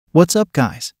What's up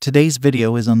guys, today's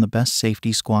video is on the best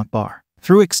safety squat bar.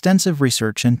 Through extensive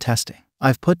research and testing,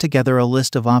 I've put together a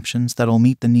list of options that'll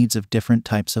meet the needs of different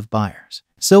types of buyers.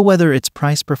 So whether it's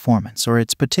price performance or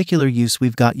its particular use,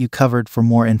 we've got you covered. For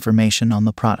more information on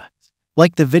the products,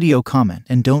 like the video, comment,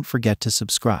 and don't forget to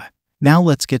subscribe. Now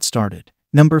let's get started.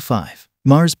 Number 5.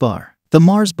 Mars Bar. The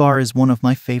Mars Bar is one of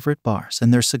my favorite bars,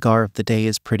 and their cigar of the day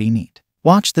is pretty neat.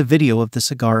 Watch the video of the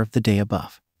cigar of the day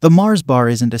above. The Mars Bar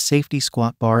isn't a safety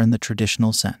squat bar in the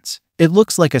traditional sense. It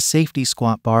looks like a safety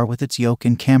squat bar with its yoke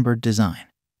and cambered design,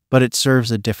 but it serves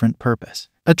a different purpose.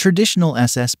 A traditional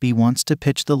SSB wants to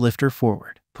pitch the lifter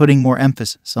forward, putting more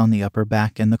emphasis on the upper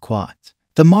back and the quads.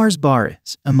 The Mars Bar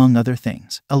is, among other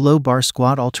things, a low bar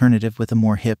squat alternative with a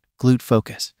more hip, glute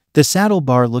focus. The saddle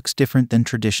bar looks different than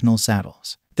traditional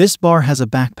saddles. This bar has a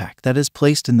backpack that is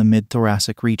placed in the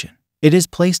mid-thoracic region. It is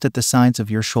placed at the sides of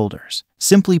your shoulders.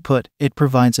 Simply put, it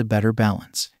provides a better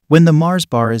balance. When the Mars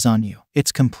Bar is on you,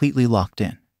 it's completely locked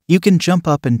in. You can jump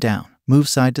up and down, move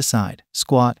side to side,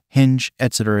 squat, hinge,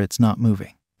 etc. It's not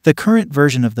moving. The current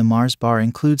version of the Mars Bar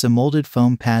includes a molded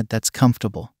foam pad that's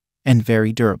comfortable and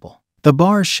very durable. The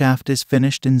bar's shaft is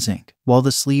finished in zinc, while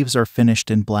the sleeves are finished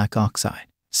in black oxide.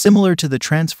 Similar to the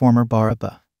Transformer Bar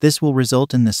above, this will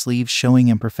result in the sleeves showing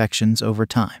imperfections over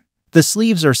time. The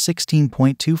sleeves are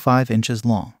 16.25 inches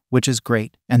long, which is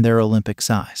great, and they're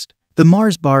Olympic-sized. The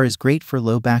Mars Bar is great for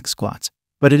low back squats,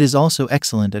 but it is also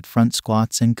excellent at front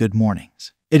squats and good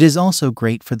mornings. It is also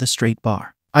great for the straight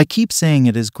bar. I keep saying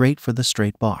it is great for the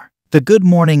straight bar. The good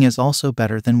morning is also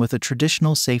better than with a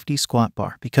traditional safety squat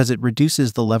bar because it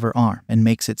reduces the lever arm and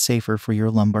makes it safer for your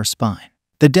lumbar spine.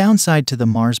 The downside to the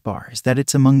Mars Bar is that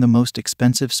it's among the most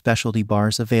expensive specialty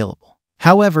bars available.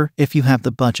 However, if you have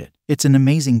the budget, it's an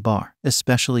amazing bar,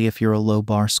 especially if you're a low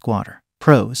bar squatter.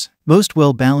 Pros: most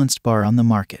well-balanced bar on the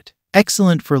market.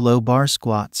 Excellent for low bar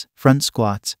squats, front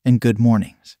squats, and good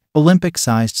mornings.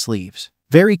 Olympic-sized sleeves.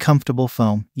 Very comfortable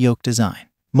foam, yoke design.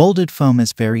 Molded foam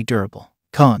is very durable.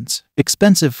 Cons: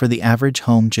 expensive for the average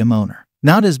home gym owner.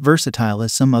 Not as versatile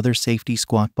as some other safety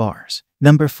squat bars.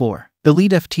 Number 4.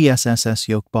 EliteFTS SS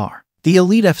Yoke Bar. The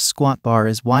EliteF squat bar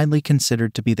is widely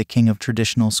considered to be the king of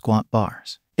traditional squat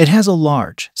bars. It has a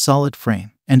large, solid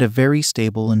frame and a very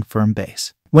stable and firm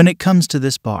base. When it comes to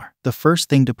this bar, the first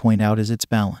thing to point out is its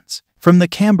balance. From the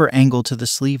camber angle to the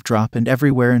sleeve drop and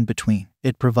everywhere in between,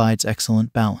 it provides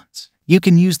excellent balance. You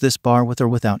can use this bar with or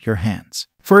without your hands.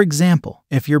 For example,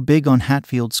 if you're big on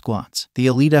Hatfield squats, the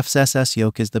EliteF's SS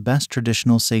Yoke is the best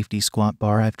traditional safety squat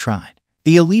bar I've tried.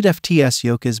 The EliteFTS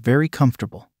Yoke is very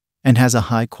comfortable and has a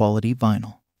high-quality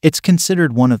vinyl. It's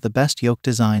considered one of the best yoke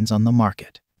designs on the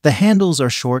market. The handles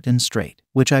are short and straight,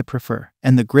 which I prefer,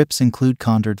 and the grips include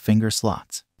contoured finger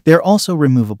slots. They're also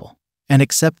removable and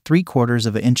accept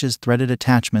 3/4 inches threaded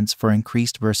attachments for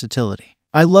increased versatility.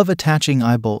 I love attaching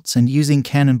eye bolts and using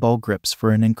cannonball grips for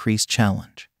an increased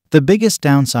challenge. The biggest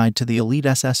downside to the Elite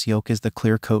SS Yoke is the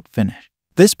clear coat finish.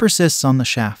 This persists on the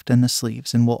shaft and the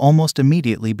sleeves and will almost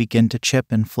immediately begin to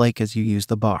chip and flake as you use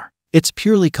the bar. It's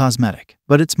purely cosmetic,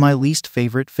 but it's my least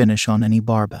favorite finish on any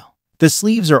barbell. The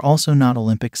sleeves are also not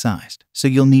Olympic-sized, so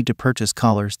you'll need to purchase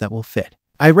collars that will fit.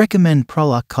 I recommend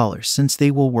Prolock collars since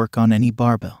they will work on any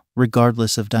barbell,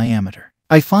 regardless of diameter.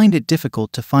 I find it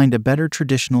difficult to find a better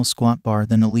traditional squat bar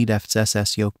than EliteF's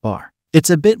SS Yoke Bar. It's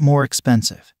a bit more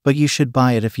expensive, but you should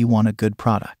buy it if you want a good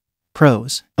product.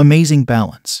 Pros: amazing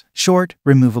balance, short,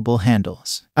 removable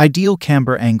handles, ideal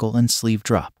camber angle and sleeve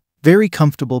drop, very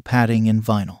comfortable padding in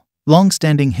vinyl.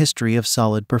 Long-standing history of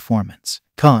solid performance.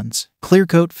 Cons: clear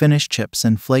coat finish chips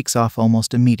and flakes off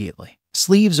almost immediately.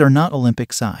 Sleeves are not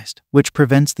Olympic-sized, which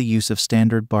prevents the use of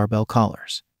standard barbell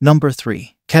collars. Number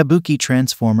 3. Kabuki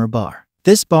Transformer Bar.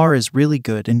 This bar is really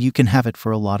good and you can have it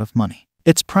for a lot of money.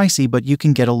 It's pricey, but you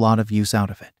can get a lot of use out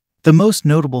of it. The most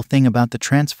notable thing about the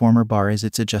Transformer Bar is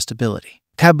its adjustability.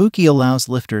 Kabuki allows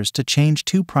lifters to change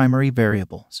 2 primary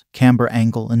variables, camber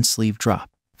angle and sleeve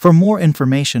drop. For more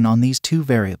information on these 2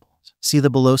 variables, see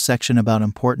the below section about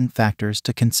important factors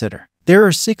to consider. There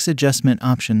are 6 adjustment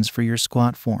options for your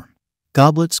squat form: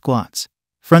 goblet squats,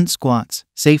 front squats,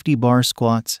 safety bar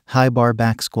squats, high bar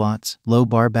back squats, low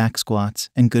bar back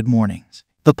squats, and good mornings.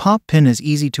 The pop pin is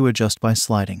easy to adjust by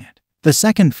sliding it. The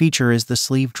second feature is the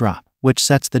sleeve drop, which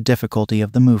sets the difficulty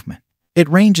of the movement. It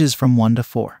ranges from 1 to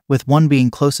 4, with 1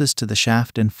 being closest to the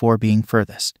shaft and 4 being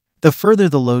furthest. The further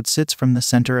the load sits from the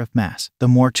center of mass, the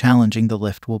more challenging the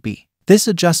lift will be. This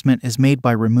adjustment is made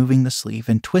by removing the sleeve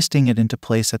and twisting it into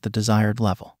place at the desired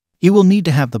level. You will need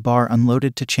to have the bar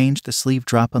unloaded to change the sleeve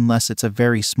drop unless it's a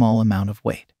very small amount of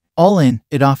weight. All in,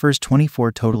 it offers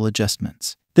 24 total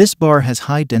adjustments. This bar has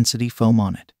high-density foam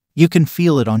on it. You can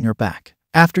feel it on your back.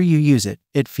 After you use it,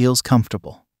 it feels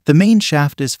comfortable. The main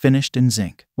shaft is finished in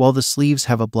zinc, while the sleeves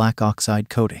have a black oxide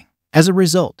coating. As a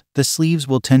result, the sleeves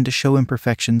will tend to show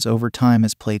imperfections over time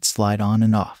as plates slide on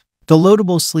and off. The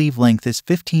loadable sleeve length is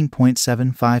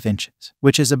 15.75 inches,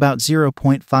 which is about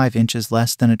 0.5 inches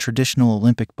less than a traditional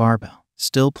Olympic barbell.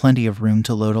 Still plenty of room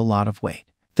to load a lot of weight.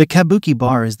 The Kabuki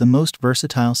bar is the most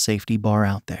versatile safety bar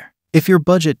out there. If your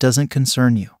budget doesn't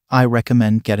concern you, I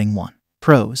recommend getting one.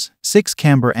 Pros: 6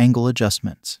 camber angle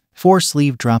adjustments, 4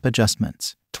 sleeve drop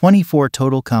adjustments, 24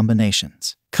 total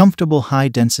combinations, comfortable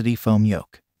high-density foam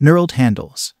yoke, knurled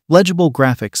handles, legible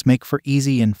graphics make for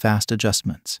easy and fast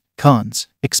adjustments. Cons: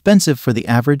 expensive for the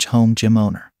average home gym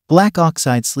owner. Black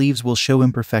oxide sleeves will show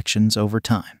imperfections over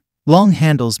time. Long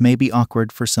handles may be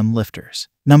awkward for some lifters.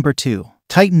 Number 2.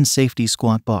 Titan Safety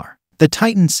Squat Bar. The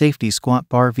Titan Safety Squat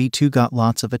Bar V2 got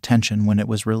lots of attention when it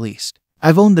was released.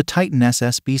 I've owned the Titan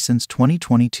SSB since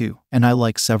 2022, and I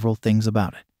like several things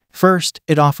about it. First,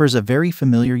 it offers a very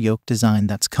familiar yoke design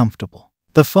that's comfortable.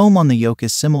 The foam on the yoke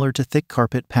is similar to thick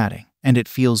carpet padding, and it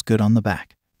feels good on the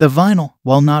back. The vinyl,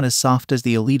 while not as soft as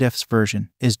the EliteFTS version,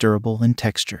 is durable and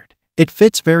textured. It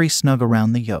fits very snug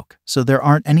around the yoke, so there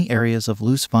aren't any areas of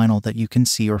loose vinyl that you can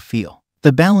see or feel.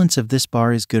 The balance of this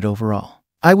bar is good overall.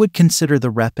 I would consider the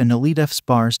Rep and EliteFTS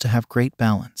bars to have great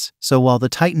balance, so while the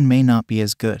Titan may not be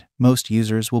as good, most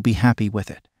users will be happy with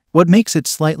it. What makes it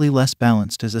slightly less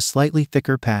balanced is a slightly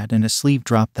thicker pad and a sleeve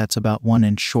drop that's about 1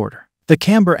 inch shorter. The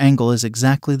camber angle is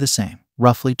exactly the same,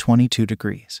 roughly 22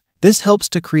 degrees. This helps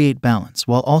to create balance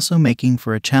while also making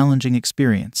for a challenging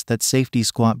experience that safety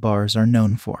squat bars are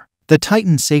known for. The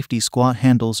Titan safety squat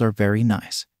handles are very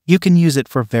nice. You can use it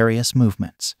for various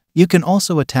movements. You can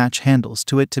also attach handles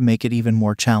to it to make it even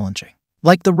more challenging.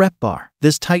 Like the Rep bar,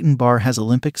 this Titan bar has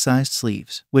Olympic-sized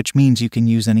sleeves, which means you can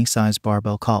use any size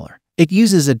barbell collar. It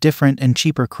uses a different and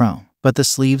cheaper chrome, but the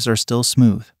sleeves are still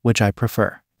smooth, which I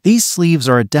prefer. These sleeves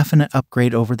are a definite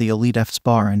upgrade over the EliteFTS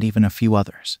bar and even a few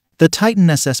others. The Titan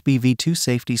SSB V2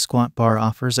 Safety Squat Bar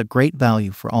offers a great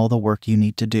value for all the work you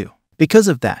need to do. Because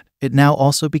of that, it now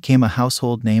also became a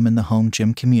household name in the home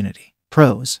gym community.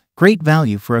 Pros: great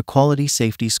value for a quality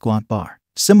safety squat bar.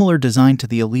 Similar design to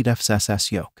the EliteFTS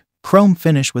SS Yoke. Chrome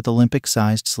finish with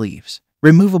Olympic-sized sleeves.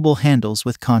 Removable handles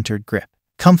with contoured grip.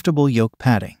 Comfortable yoke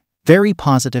padding. Very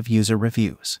positive user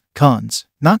reviews. Cons: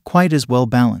 not quite as well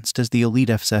balanced as the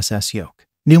EliteFTS SS Yoke.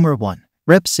 Number 1.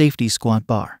 Rep Safety Squat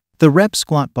Bar. The Rep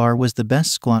Squat Bar was the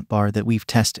best squat bar that we've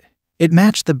tested. It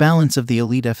matched the balance of the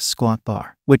EliteFTS Squat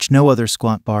Bar, which no other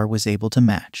squat bar was able to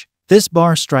match. This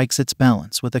bar strikes its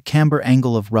balance with a camber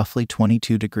angle of roughly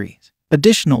 22 degrees.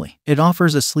 Additionally, it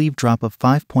offers a sleeve drop of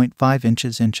 5.5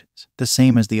 inches, the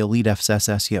same as the EliteFTS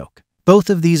SS Yoke. Both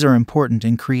of these are important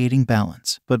in creating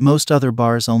balance, but most other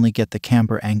bars only get the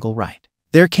camber angle right.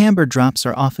 Their camber drops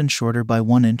are often shorter by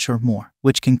 1 inch or more,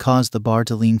 which can cause the bar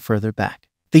to lean further back.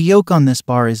 The yoke on this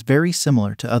bar is very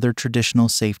similar to other traditional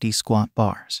safety squat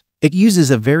bars. It uses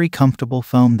a very comfortable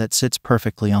foam that sits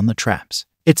perfectly on the traps.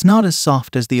 It's not as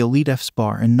soft as the EliteFTS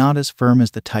bar and not as firm as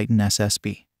the Titan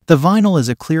SSB. The vinyl is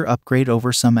a clear upgrade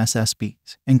over some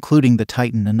SSBs, including the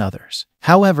Titan and others.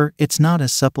 However, it's not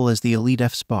as supple as the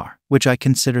EliteFTS bar, which I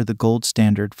consider the gold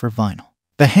standard for vinyl.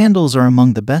 The handles are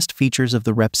among the best features of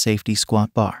the Rep Safety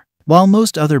Squat Bar. While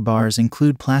most other bars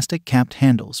include plastic-capped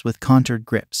handles with contoured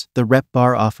grips, the Rep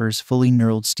bar offers fully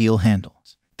knurled steel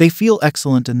handles. They feel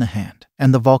excellent in the hand,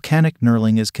 and the volcanic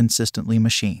knurling is consistently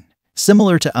machined.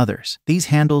 Similar to others, these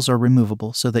handles are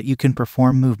removable so that you can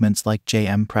perform movements like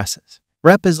JM presses.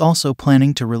 Rep is also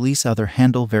planning to release other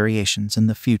handle variations in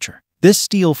the future. This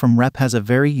steel from Rep has a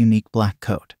very unique black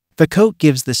coat. The coat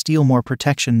gives the steel more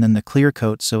protection than the clear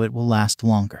coat, so it will last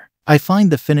longer. I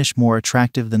find the finish more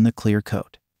attractive than the clear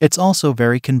coat. It's also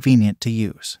very convenient to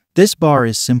use. This bar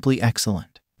is simply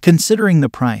excellent. Considering the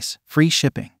price, free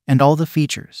shipping, and all the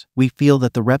features, we feel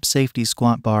that the Rep Safety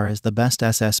Squat Bar is the best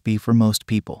SSB for most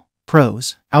people.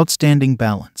 Pros: outstanding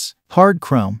balance, hard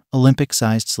chrome,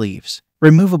 Olympic-sized sleeves,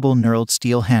 removable knurled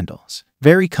steel handles,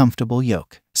 very comfortable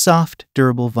yoke, soft,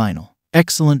 durable vinyl,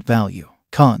 excellent value.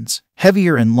 Cons: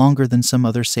 heavier and longer than some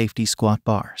other safety squat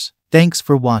bars. Thanks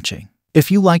for watching.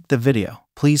 If you liked the video,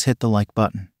 please hit the like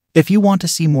button. If you want to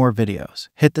see more videos,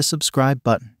 hit the subscribe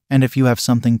button, and if you have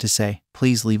something to say,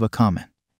 please leave a comment.